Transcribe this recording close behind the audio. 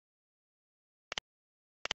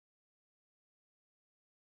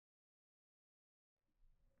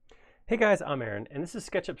Hey guys, I'm Aaron, and this is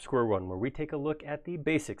SketchUp Square One, where we take a look at the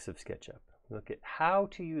basics of SketchUp. We look at how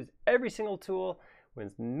to use every single tool in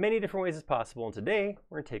as many different ways as possible, and today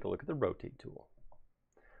we're going to take a look at the Rotate tool.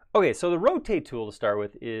 Okay, so the Rotate tool to start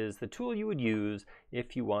with is the tool you would use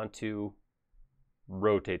if you want to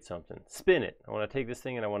rotate something, spin it. I want to take this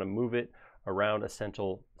thing and I want to move it around a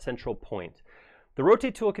central point. The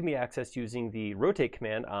Rotate tool can be accessed using the Rotate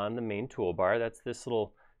command on the main toolbar. That's this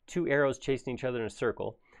little two arrows chasing each other in a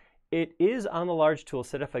circle. It is on the large tool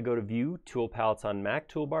set. If I go to View, Tool Palettes on Mac,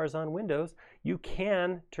 Toolbars on Windows, you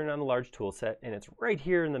can turn on the large tool set, and it's right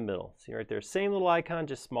here in the middle. See right there, same little icon,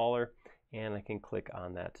 just smaller, and I can click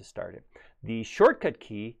on that to start it. The shortcut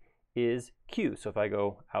key is Q. So if I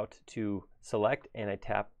go out to Select and I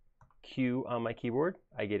tap Q on my keyboard,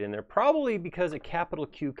 I get in there. Probably because a capital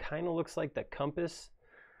Q kind of looks like the compass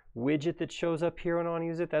widget that shows up here when I want to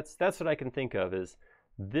use it. That's what I can think of is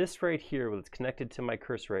this right here, what's connected to my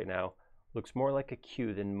cursor right now, looks more like a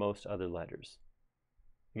Q than most other letters.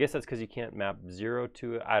 I guess that's because you can't map 0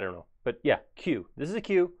 to it. I don't know. But yeah, Q. This is a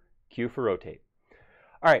Q. Q for rotate.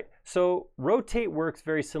 All right, so rotate works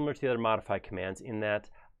very similar to the other modify commands in that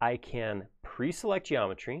I can pre-select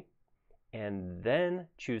geometry and then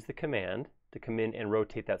choose the command to come in and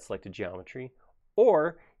rotate that selected geometry.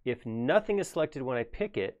 Or if nothing is selected when I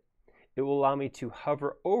pick it, it will allow me to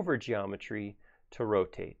hover over geometry to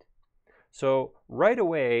rotate. So right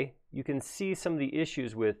away, you can see some of the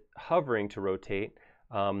issues with hovering to rotate.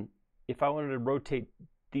 If I wanted to rotate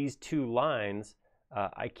these two lines,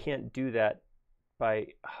 I can't do that by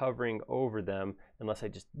hovering over them unless I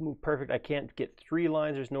just move perfect. I can't get three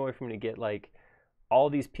lines. There's no way for me to get like all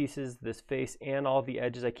these pieces, this face and all the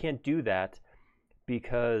edges. I can't do that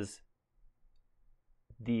because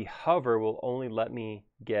the hover will only let me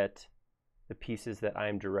get the pieces that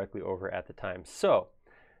I'm directly over at the time. So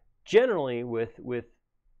generally with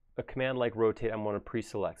a command like rotate, I'm going to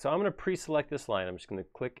pre-select. So I'm going to pre-select this line. I'm just going to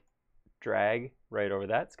click, drag right over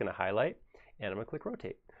that. It's going to highlight, and I'm going to click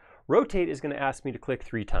rotate. Rotate is going to ask me to click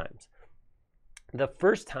 3 times. The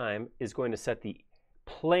first time is going to set the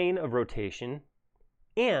plane of rotation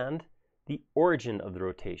and the origin of the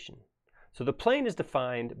rotation. So the plane is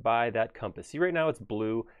defined by that compass. See right now it's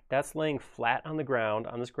blue. That's laying flat on the ground,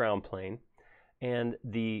 on this ground plane. And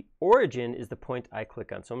the origin is the point I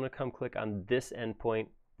click on. So I'm going to come click on this endpoint,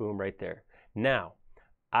 boom, right there. Now,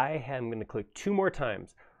 I am going to click 2 more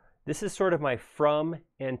times. This is sort of my from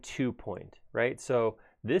and to point, right? So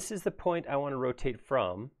this is the point I want to rotate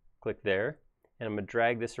from. Click there, and I'm going to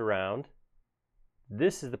drag this around.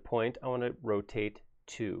 This is the point I want to rotate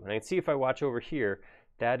to. And I can see if I watch over here,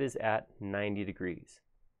 that is at 90 degrees.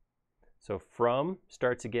 So from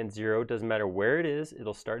starts again 0, doesn't matter where it is,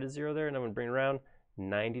 it'll start at 0 there, and I'm going to bring it around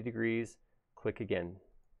 90 degrees, click again.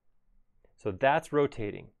 So that's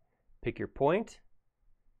rotating. Pick your point,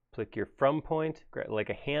 click your from point,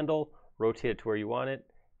 like a handle, rotate it to where you want it,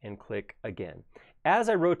 and click again. As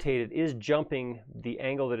I rotate it is jumping the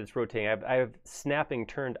angle that it's rotating. I have snapping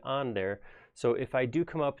turned on there, so if I do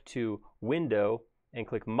come up to Window and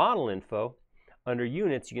click Model Info, under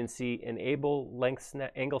Units, you can see Enable Length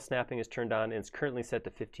Angle Snapping is turned on, and it's currently set to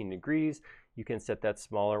 15 degrees. You can set that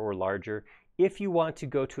smaller or larger. If you want to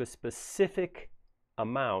go to a specific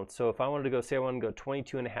amount, so if I wanted to go, say I want to go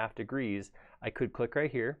 22.5 degrees, I could click right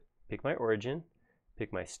here, pick my origin,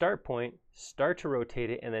 pick my start point, start to rotate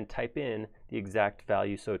it, and then type in the exact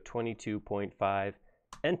value, so 22.5,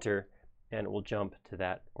 enter, and it will jump to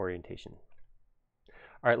that orientation.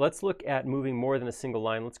 All right, let's look at moving more than a single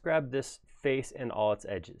line. Let's grab this face and all its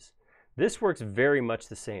edges. This works very much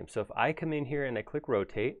the same. So if I come in here and I click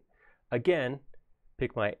rotate, again,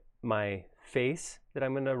 pick my face that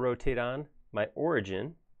I'm going to rotate on, my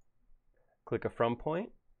origin, click a from point,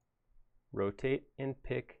 rotate, and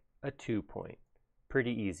pick a to point.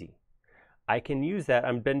 Pretty easy. I can use that.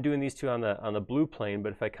 I've been doing these two on the blue plane,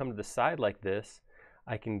 but if I come to the side like this,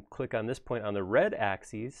 I can click on this point on the red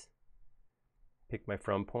axis, pick my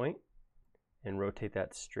from point, and rotate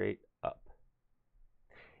that straight up.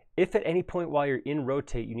 If at any point while you're in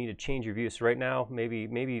rotate you need to change your view, so right now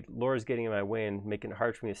maybe Laura's getting in my way and making it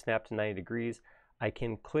hard for me to snap to 90 degrees, I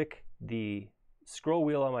can click the scroll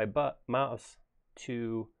wheel on my mouse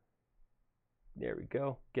to, there we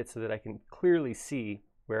go, get so that I can clearly see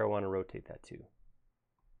where I want to rotate that to.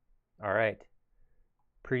 All right.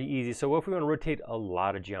 Pretty easy. So what if we want to rotate a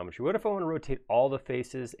lot of geometry? What if I want to rotate all the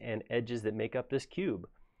faces and edges that make up this cube?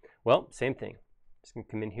 Well, same thing. Just going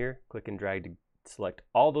to come in here, click and drag to select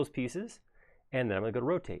all those pieces, and then I'm going to go to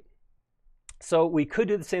rotate. So we could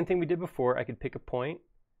do the same thing we did before. I could pick a point.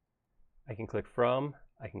 I can click from,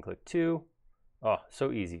 I can click to, Oh,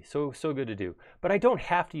 so easy, so good to do. But I don't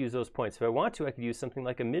have to use those points. If I want to, I could use something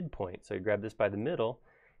like a midpoint. So I grab this by the middle,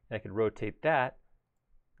 and I could rotate that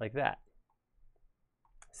like that.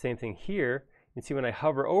 Same thing here. You can see when I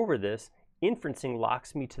hover over this, inferencing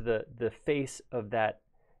locks me to the face of that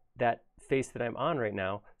face that I'm on right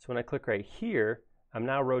now. So when I click right here, I'm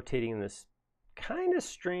now rotating in this kind of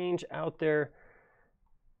strange out there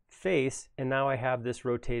face, and now I have this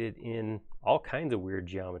rotated in all kinds of weird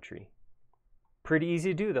geometry. Pretty easy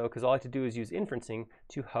to do though, because all I have to do is use inferencing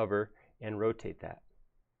to hover and rotate that.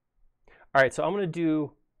 All right, so I'm going to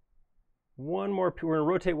do one more, we're going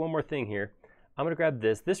to rotate one more thing here. I'm going to grab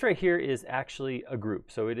this. This right here is actually a group.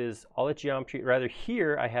 So it is all that geometry. Rather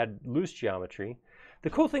here I had loose geometry. The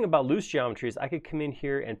cool thing about loose geometry is I could come in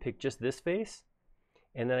here and pick just this face,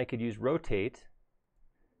 and then I could use rotate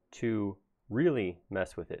to really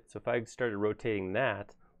mess with it. So if I started rotating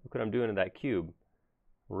that, look what I'm doing to that cube.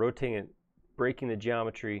 Rotating it, breaking the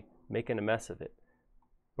geometry, making a mess of it.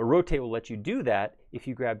 But rotate will let you do that if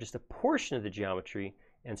you grab just a portion of the geometry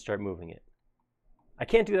and start moving it. I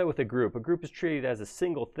can't do that with a group. A group is treated as a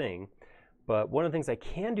single thing, but one of the things I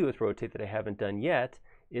can do with rotate that I haven't done yet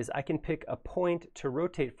is I can pick a point to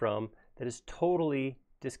rotate from that is totally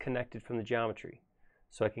disconnected from the geometry.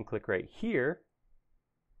 So I can click right here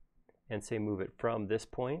and say move it from this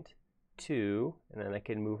point to, and then I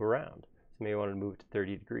can move around. So maybe I want to move it to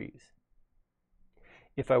 30 degrees.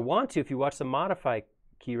 If I want to, if you watch the modify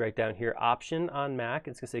key right down here, Option on Mac,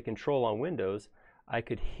 it's going to say Control on Windows, I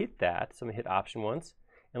could hit that. So I'm going to hit Option once,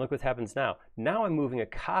 and look what happens now. Now I'm moving a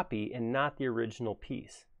copy and not the original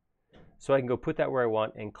piece. So I can go put that where I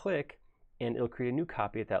want and click, and it'll create a new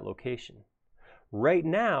copy at that location. Right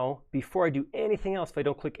now, before I do anything else, if I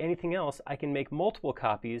don't click anything else, I can make multiple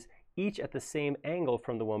copies, each at the same angle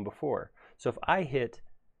from the one before. So if I hit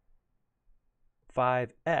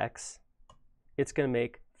 5x, it's going to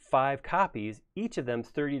make 5 copies, each of them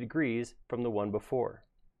 30 degrees from the one before.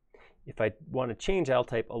 If I want to change, I'll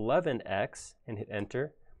type 11x and hit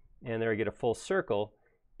enter, and there I get a full circle,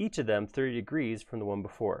 each of them 30 degrees from the one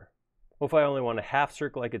before. Well, if I only want a half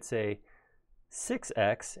circle, I could say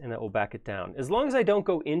 6x, and that will back it down. As long as I don't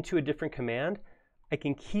go into a different command, I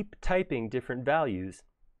can keep typing different values,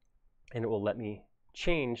 and it will let me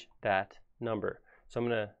change that number. So I'm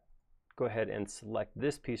going to go ahead and select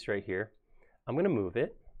this piece right here. I'm going to move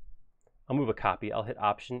it. I'll move a copy. I'll hit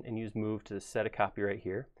Option and use Move to set a copy right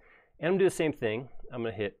here. And I'm going to do the same thing. I'm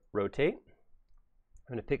going to hit Rotate.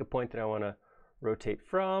 I'm going to pick a point that I want to rotate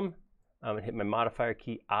from. I'm going to hit my modifier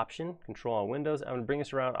key, Option, Control on Windows. I'm going to bring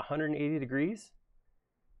this around 180 degrees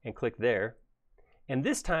and click there. And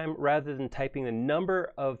this time, rather than typing the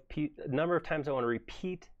number of times I want to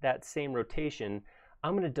repeat that same rotation,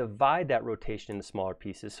 I'm going to divide that rotation into smaller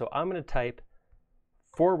pieces. So I'm going to type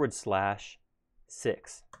 /6.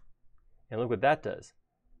 And look what that does.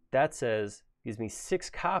 That gives me 6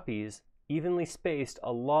 copies evenly spaced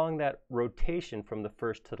along that rotation from the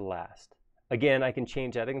first to the last. Again, I can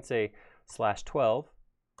change that. I can say /12,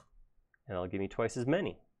 and it'll give me twice as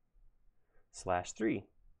many. /3,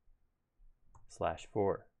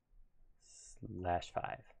 /4,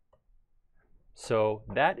 /5. So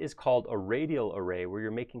that is called a radial array, where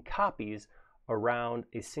you're making copies around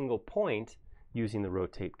a single point using the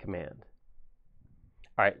rotate command.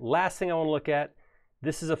 All right, last thing I want to look at.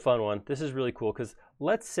 This is a fun one. This is really cool because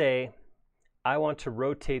let's say I want to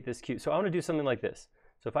rotate this cube. So I want to do something like this.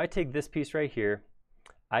 So if I take this piece right here,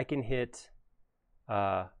 I can hit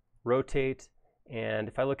rotate, and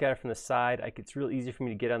if I look at it from the side, it's real easy for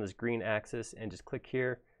me to get on this green axis and just click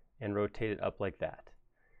here and rotate it up like that.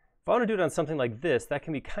 If I want to do it on something like this, that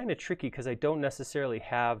can be kind of tricky because I don't necessarily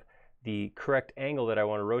have the correct angle that I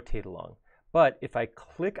want to rotate along. But if I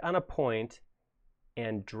click on a point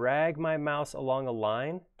and drag my mouse along a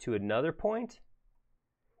line to another point,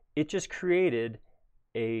 it just created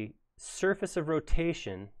a surface of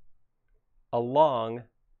rotation along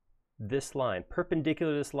this line.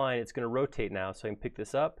 Perpendicular to this line, it's going to rotate now. So I can pick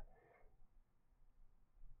this up.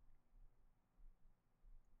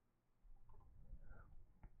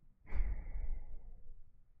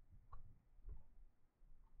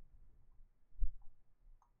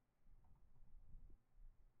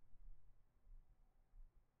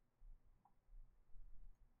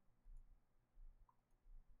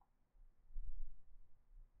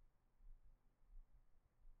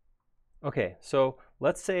 Okay, so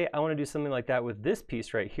let's say I want to do something like that with this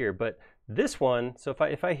piece right here, but this one, so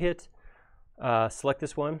if I hit, select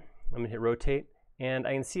this one, I'm going to hit rotate, and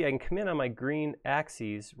I can see I can come in on my green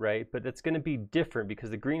axes, right, but it's going to be different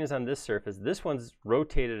because the green is on this surface. This one's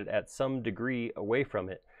rotated at some degree away from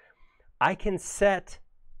it. I can set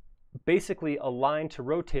basically a line to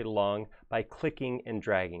rotate along by clicking and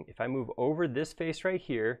dragging. If I move over this face right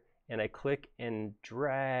here and I click and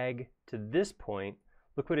drag to this point,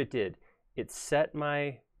 look what it did. It set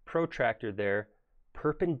my protractor there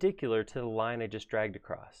perpendicular to the line I just dragged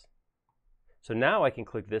across. So now I can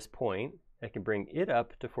click this point, I can bring it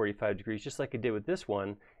up to 45 degrees just like I did with this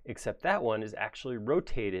one, except that one is actually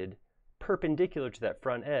rotated perpendicular to that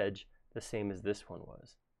front edge, the same as this one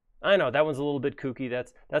was. I know that one's a little bit kooky,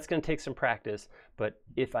 that's going to take some practice, but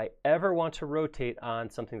if I ever want to rotate on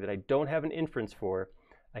something that I don't have an inference for,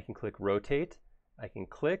 I can click rotate, I can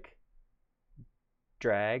click,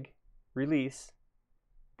 drag, release,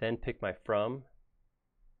 then pick my from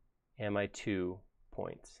and my to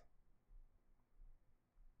points.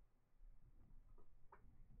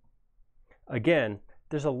 Again,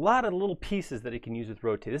 there's a lot of little pieces that it can use with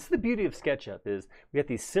rotate. This is the beauty of SketchUp, is we have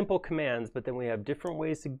these simple commands, but then we have different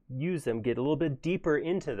ways to use them, get a little bit deeper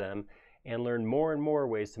into them, and learn more and more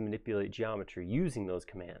ways to manipulate geometry using those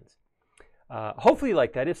commands. Hopefully you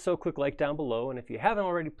like that. If so, click like down below, and if you haven't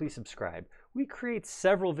already, please subscribe. We create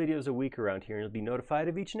several videos a week around here, and you'll be notified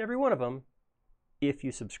of each and every one of them if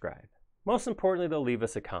you subscribe. Most importantly, they'll leave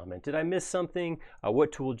us a comment. Did I miss something?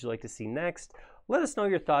 What tool would you like to see next? Let us know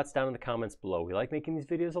your thoughts down in the comments below. We like making these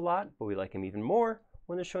videos a lot, but we like them even more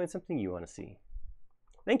when they're showing something you want to see.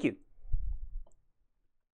 Thank you.